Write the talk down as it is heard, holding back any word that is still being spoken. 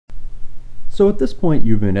So at this point,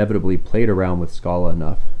 you've inevitably played around with Scala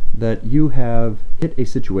enough that you have hit a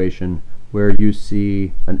situation where you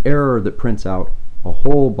see an error that prints out a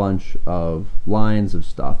whole bunch of lines of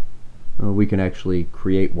stuff. We can actually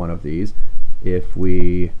create one of these if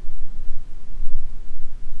we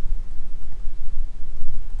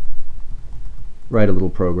write a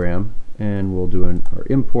little program, and we'll do our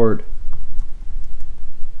import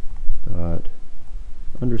dot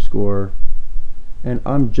underscore, and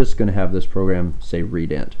I'm just going to have this program say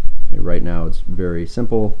readInt. Right now it's very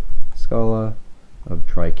simple, Scala of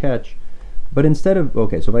try catch, but instead of,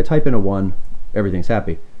 okay, so if I type in a 1, everything's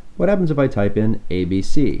happy. What happens if I type in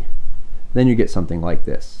ABC? Then you get something like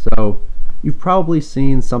this. So you've probably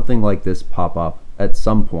seen something like this pop up at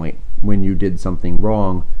some point when you did something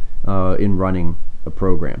wrong in running a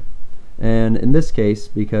program. And in this case,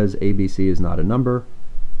 because ABC is not a number,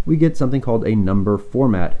 we get something called a number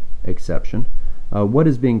format exception. What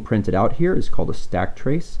is being printed out here is called a stack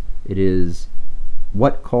trace. It is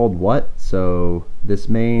what called what, so this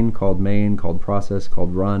main called process,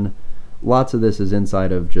 called run. Lots of this is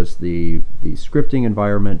inside of just the scripting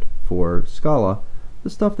environment for Scala. The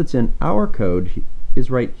stuff that's in our code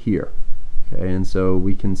is right here. Okay, and so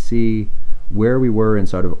we can see where we were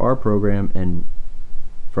inside of our program, and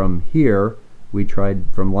from here, we tried,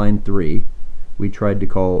 from line 3, we tried to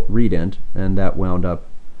call readInt, and that wound up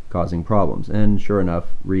causing problems. And sure enough,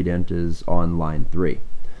 readInt is on line 3.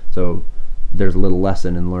 So there's a little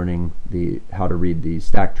lesson in learning how to read these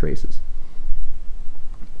stack traces.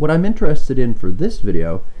 What I'm interested in for this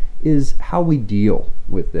video is how we deal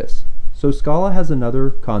with this. So Scala has another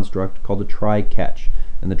construct called a try catch,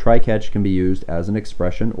 and the try catch can be used as an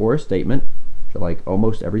expression or a statement, like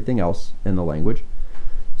almost everything else in the language.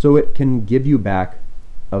 So it can give you back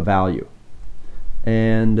a value.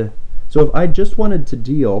 And so if I just wanted to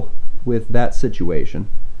deal with that situation,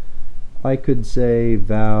 I could say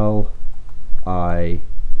val I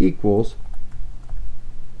equals,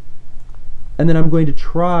 and then I'm going to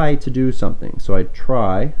try to do something. So I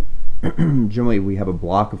try, generally we have a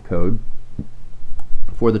block of code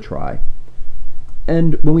for the try,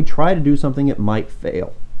 and when we try to do something it might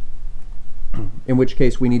fail, in which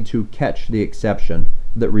case we need to catch the exception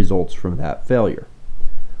that results from that failure.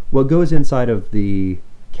 What goes inside of the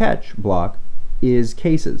catch block is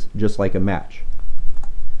cases, just like a match.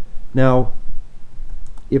 Now,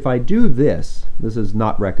 if I do this, this is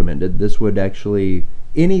not recommended. This would actually,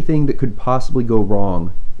 anything that could possibly go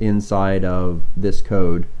wrong inside of this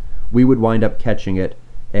code, we would wind up catching it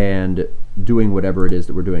and doing whatever it is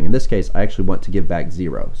that we're doing. In this case, I actually want to give back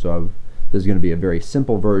 0. So this is going to be a very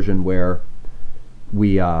simple version where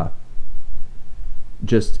we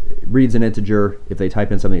just reads an integer. If they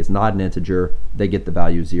type in something that's not an integer, they get the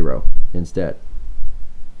value 0 instead.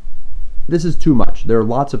 This is too much. There are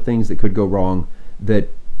lots of things that could go wrong that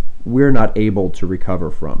we're not able to recover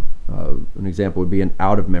from. An example would be an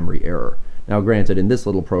out-of-memory error. Now granted, in this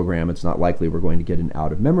little program it's not likely we're going to get an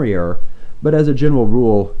out-of-memory error, but as a general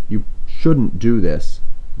rule you shouldn't do this.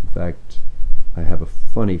 In fact, I have a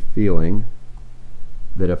funny feeling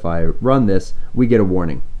that if I run this, we get a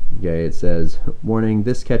warning. Okay, it says, warning,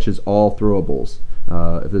 this catches all throwables.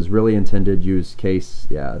 If it's really intended, use case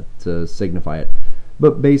to signify it.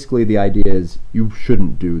 But basically the idea is you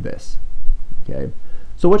shouldn't do this. Okay,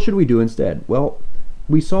 so what should we do instead? Well,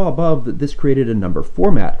 we saw above that this created a number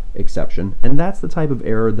format exception, and that's the type of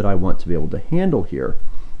error that I want to be able to handle here.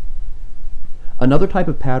 Another type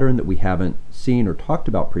of pattern that we haven't seen or talked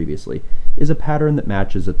about previously is a pattern that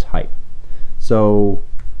matches a type. So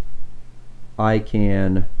I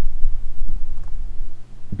can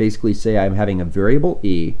basically say I'm having a variable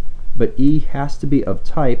e, but e has to be of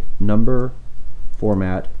type number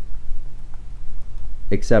format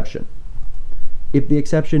exception. If the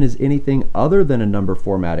exception is anything other than a number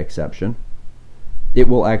format exception, it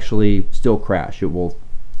will actually still crash. It will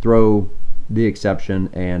throw the exception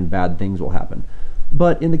and bad things will happen.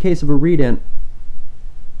 But in the case of a readInt,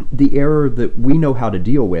 the error that we know how to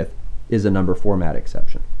deal with is a number format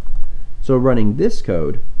exception. So running this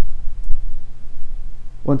code,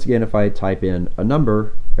 once again, if I type in a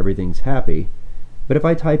number, everything's happy. But if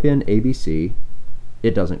I type in ABC,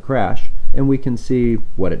 it doesn't crash. And we can see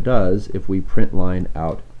what it does if we print line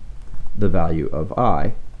out the value of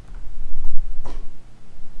I.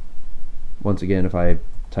 Once again, if I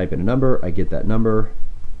type in a number, I get that number.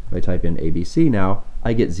 If I type in ABC now,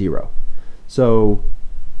 I get 0. So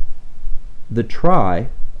the try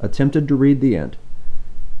attempted to read the int.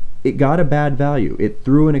 It got a bad value. It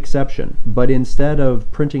threw an exception, but instead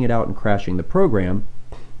of printing it out and crashing the program,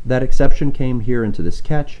 that exception came here into this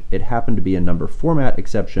catch. It happened to be a number format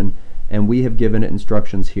exception, and we have given it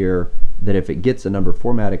instructions here that if it gets a number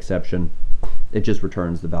format exception, it just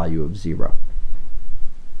returns the value of 0.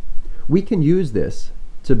 We can use this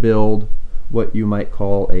to build what you might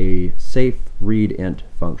call a safeReadInt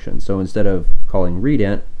function. So instead of calling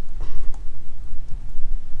readInt,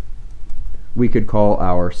 we could call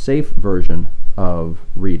our safe version of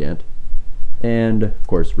readInt, and of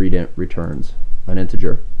course readInt returns an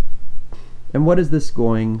integer. And what is this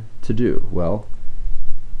going to do? Well,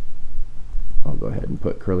 I'll go ahead and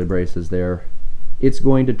put curly braces there. It's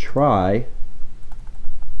going to try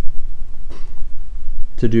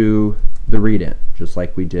to do the readInt, just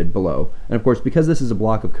like we did below. And of course, because this is a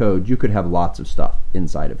block of code, you could have lots of stuff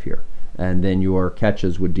inside of here. And then your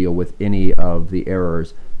catches would deal with any of the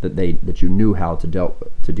errors that you knew how to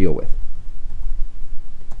deal with.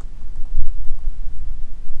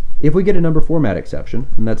 If we get a number format exception,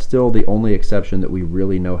 and that's still the only exception that we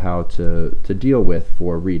really know how to deal with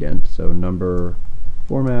for readInt, so number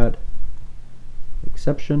format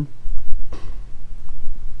exception,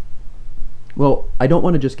 well, I don't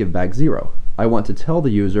want to just give back 0. I want to tell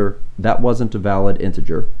the user that wasn't a valid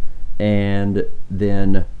integer, and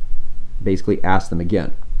then basically ask them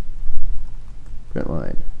again. Print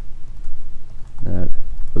line, that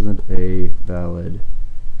wasn't a valid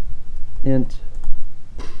int.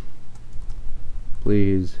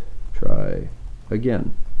 Please try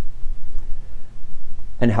again.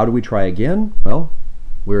 And how do we try again? Well,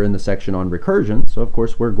 we're in the section on recursion, so of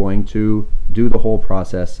course we're going to do the whole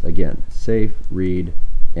process again. safeReadInt.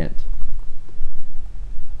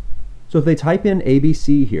 So if they type in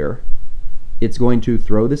ABC here, it's going to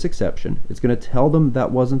throw this exception. It's going to tell them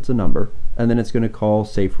that wasn't a number, and then it's going to call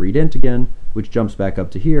safeReadInt again, which jumps back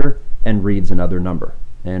up to here and reads another number,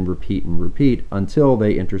 and repeat until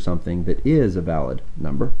they enter something that is a valid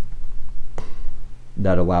number.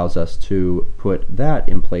 That allows us to put that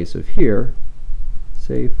in place of here,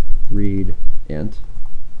 safeReadInt.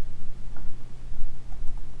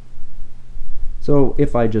 So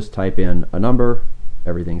if I just type in a number,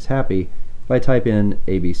 everything's happy. If I type in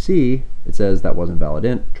ABC, it says that wasn't valid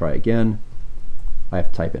int, try again. I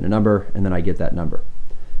have to type in a number, and then I get that number.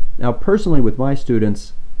 Now personally with my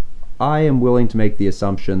students, I am willing to make the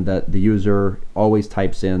assumption that the user always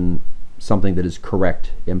types in something that is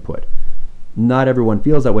correct input. Not everyone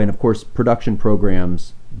feels that way, and of course production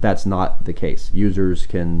programs, that's not the case. Users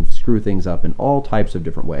can screw things up in all types of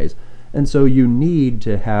different ways, and so you need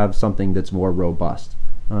to have something that's more robust.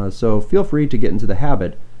 So feel free to get into the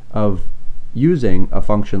habit of using a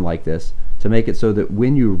function like this to make it so that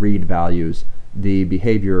when you read values, the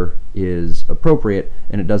behavior is appropriate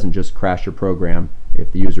and it doesn't just crash your program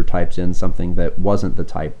if the user types in something that wasn't the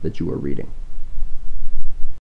type that you were reading.